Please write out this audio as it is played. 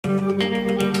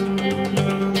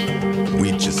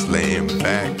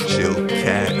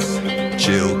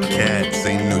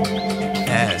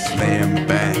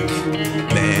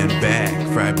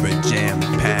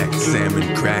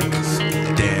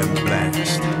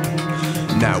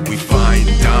Now we fine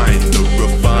dine the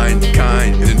refined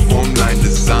kind, informed line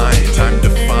design. Time to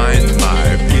find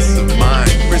my peace of mind,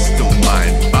 crystal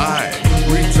mind. By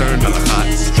return to the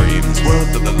hot streams, world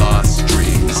of the lost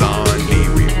dreams. On me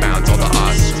rebounds all the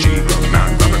ostrich,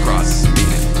 mount run across me.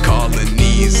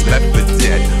 Colonies left for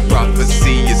dead,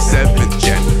 prophecy is seventh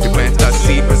gen. We plant our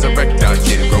seed, resurrect our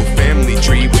kin, grow family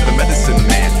tree with the medicine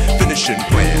man. Finishing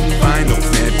plan, final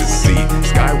fantasy,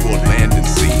 skyward land and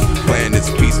sea. Planets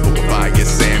peaceful, fire,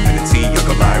 salmon and tea. Young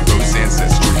alive, rose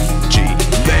ancestry. G,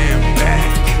 land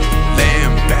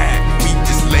back, we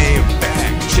just land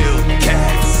back. Chill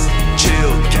cats,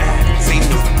 ain't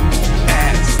no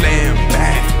ass. Land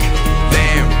back,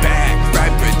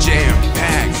 Frybread jam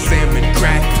pack, salmon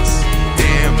crackers.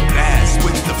 Damn blast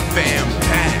with the fam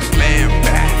pack. Land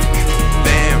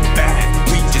back,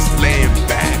 we just land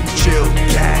back. Chill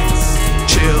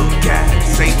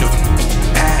cats, ain't no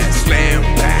ass. Land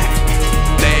back,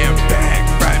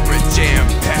 Frybread jam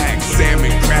pack,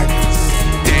 salmon crackers.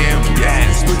 Damn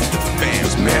yes with the fam.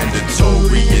 Was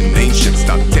mandatory in ancient,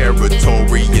 stop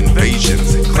territory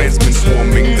invasions. Clansmen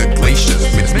swarming the glaciers,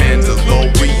 mixed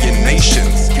Mandalorian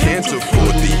nations. Can't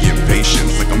afford the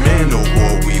impatience, like a man of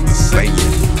war we was slaying.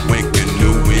 Went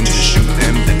canoeing to shoot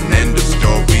them, then end of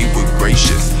story we're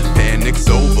gracious. Panic's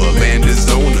over, land is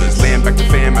owners. Land back to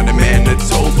fam out of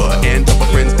Manitoba. And double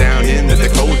friends down in the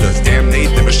Dakotas. Damn, they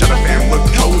never shot a fam with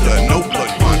coda. No blood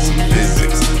wants some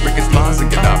physics. Break its laws and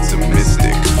get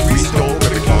optimistic. Restore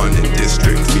every pond in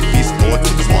districts. We feast more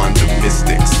to the Wanda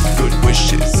mystics. Good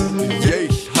wishes. Yay,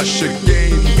 hush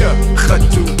again, yeah,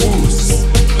 Khatu Woos.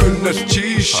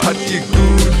 Gunalchéesh, Hati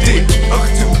Gudi,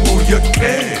 Achtu Uya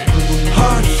Kay.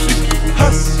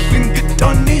 Tlingit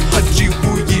Donny, Haji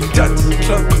Wuyi Dat,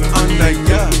 Club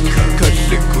Anaya,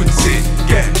 Kalikutsi,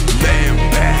 yeah. Land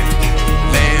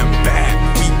back,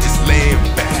 we just land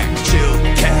back. Chill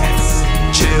cats,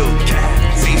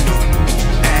 ain't no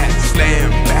ass.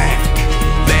 Land back,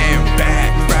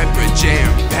 Frybread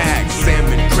jam pack,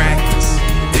 salmon crackers.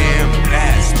 Damn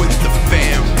blast with the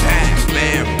fam pack.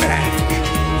 Land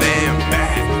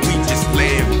back, we just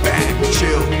land back.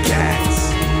 Chill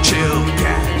cats,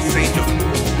 ain't no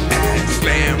ass.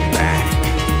 Land back,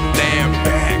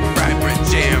 Frybread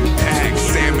jam pack,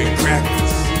 salmon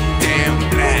crackers. Damn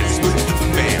blast with the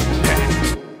fam pack.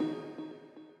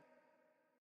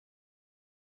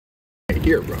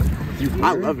 Here, bro.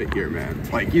 I love it here, man.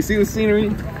 Like, you see the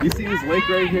scenery? You see this lake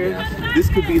right here? This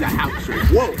could be the house right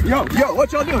here. Whoa, yo,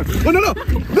 what y'all doing? Oh, no!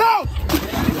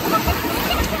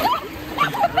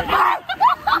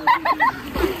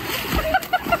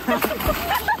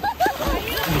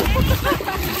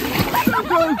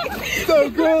 So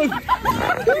good.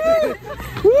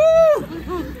 Woo!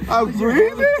 I'm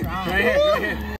breathing. Right here.